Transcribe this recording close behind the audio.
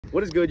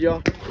What is good,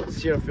 y'all? It's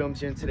Sierra Films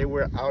here, and today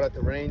we're out at the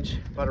range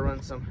about to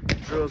run some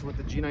drills with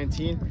the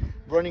G19,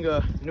 running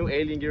a new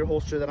alien gear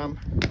holster that I'm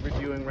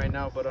reviewing right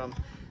now. But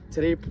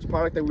today's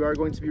product that we are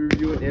going to be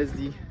reviewing is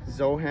the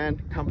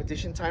ZOHAN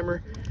competition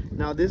timer.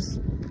 Now this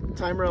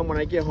timer, when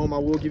I get home, I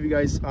will give you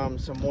guys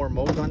some more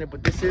modes on it,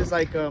 but this is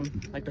like the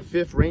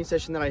 5th range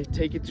session that I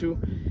take it to.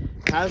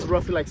 Has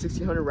roughly like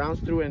 1,600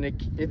 rounds through, and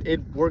it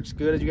works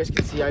good. As you guys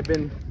can see, I've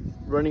been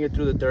running it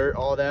through the dirt,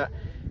 all that.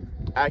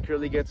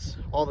 Accurately gets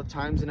all the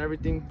times and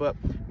everything. But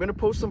I'm gonna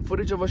post some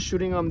footage of us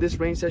shooting this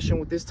range session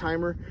with this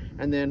timer,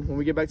 and then when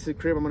we get back to the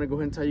crib, I'm gonna go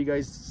ahead and tell you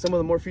guys some of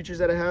the more features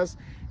that it has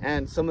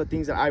and some of the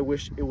things that I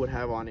wish it would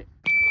have on it.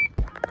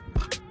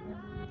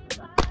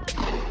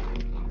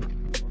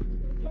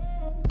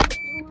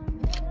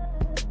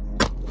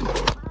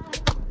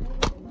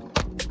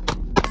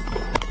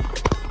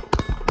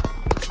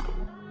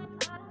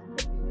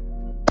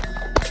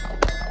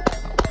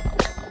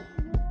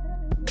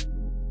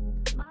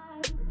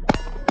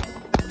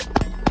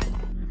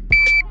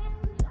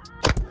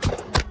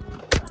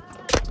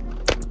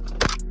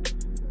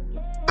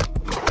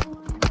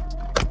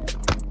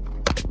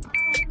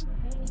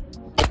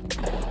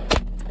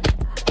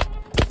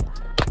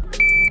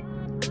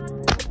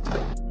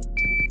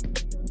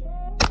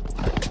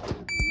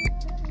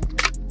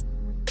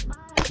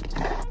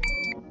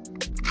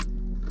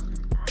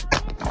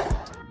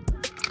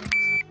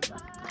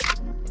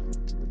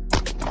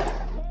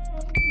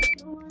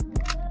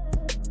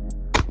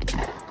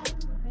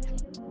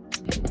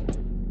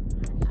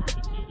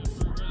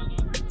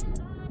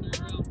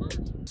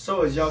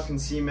 So as y'all can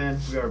see, man,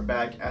 we are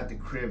back at the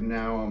crib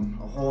now,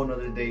 a whole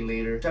another day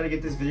later. Tried to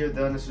get this video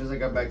done as soon as I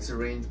got back to the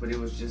range, but it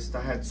was just,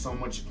 I had so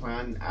much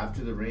planned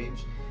after the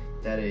range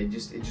that it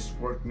just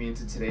worked me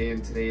into today,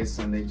 and today is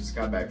Sunday. Just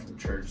got back from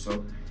church,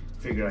 so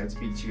figured I'd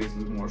speak to you guys a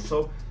little more.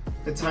 So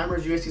the timer,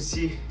 as you guys can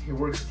see, it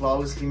works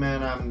flawlessly,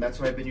 man. That's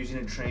what I've been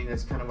using to train.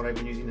 That's kind of what I've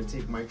been using to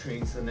take my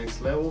training to the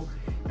next level,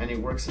 and it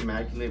works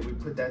immaculate. We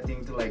put that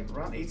thing to like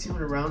around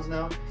 1,800 rounds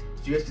now.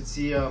 As you guys can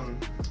see,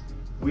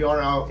 we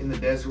are out in the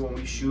desert when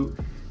we shoot,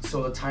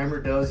 so the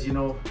timer does, you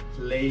know,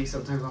 lay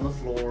sometimes on the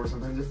floor,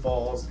 sometimes it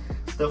falls,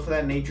 stuff of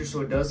that nature. So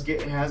it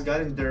has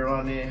gotten dirt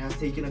on it, it has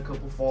taken a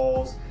couple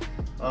falls,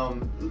 a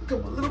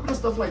little bit of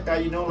stuff like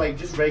that, you know, like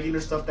just regular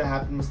stuff that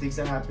happen, mistakes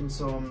that happen.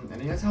 So and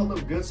it has held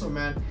up good. So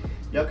man,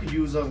 y'all could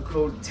use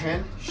code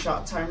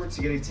 10SHOTTIMER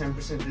to get a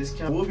 10%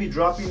 discount. We'll be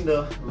dropping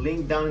the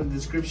link down in the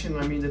description.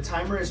 I mean, the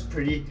timer is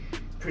pretty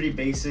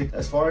basic.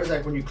 As far as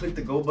like when you click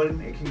the go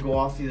button, it can go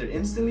off either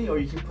instantly or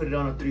you can put it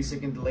on a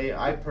 3-second delay.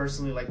 I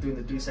personally like doing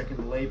the 3-second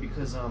delay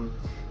because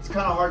it's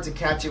kind of hard to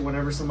catch it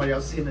whenever somebody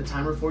else is hitting the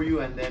timer for you,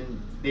 and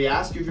then they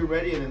ask you if you're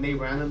ready and then they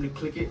randomly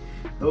click it.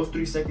 Those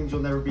 3 seconds,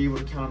 you'll never be able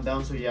to count them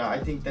down. So yeah,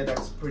 I think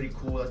that's pretty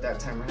cool that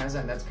timer has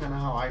that, and that's kind of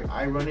how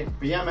I run it.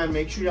 But yeah, man,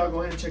 make sure y'all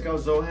go ahead and check out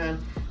ZOHAN.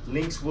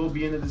 Links will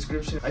be in the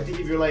description. I think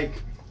if you're like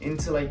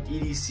into like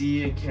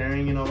EDC and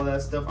carrying and all of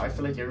that stuff, I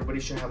feel like everybody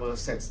should have a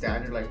set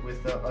standard. Like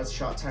with a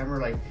shot timer,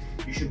 like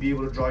you should be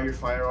able to draw your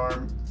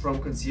firearm from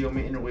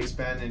concealment in a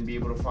waistband and be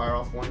able to fire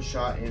off one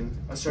shot in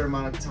a certain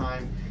amount of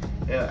time.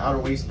 Outer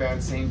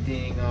waistband, same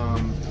thing.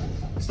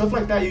 Stuff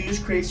like that. You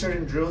just create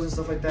certain drills and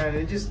stuff like that,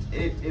 and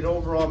it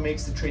overall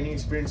makes the training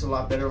experience a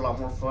lot better, a lot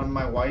more fun.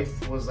 My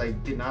wife was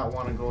like, did not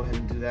want to go ahead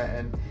and do that,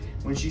 and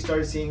when she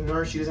started seeing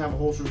her, she doesn't have a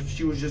holster, so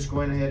she was just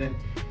going ahead and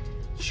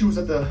she was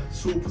at the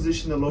swivel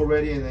position, the low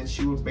ready, and then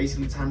she would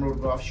basically timer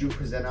would go off, she would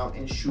present out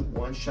and shoot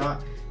one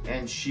shot.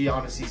 And she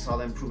honestly saw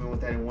the improvement with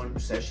that in one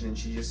session, and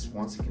she just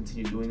wants to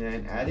continue doing that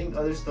and adding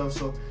other stuff.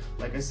 So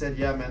like I said,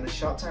 yeah, man, the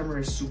shot timer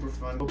is super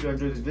fun. Hope you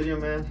enjoyed this video,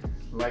 man.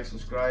 Like,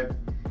 subscribe,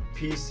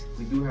 peace.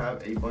 We do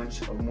have a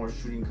bunch of more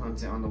shooting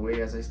content on the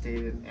way, as I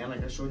stated, and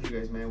like I showed you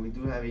guys, man, we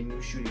do have a new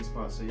shooting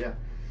spot. So yeah,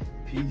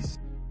 peace.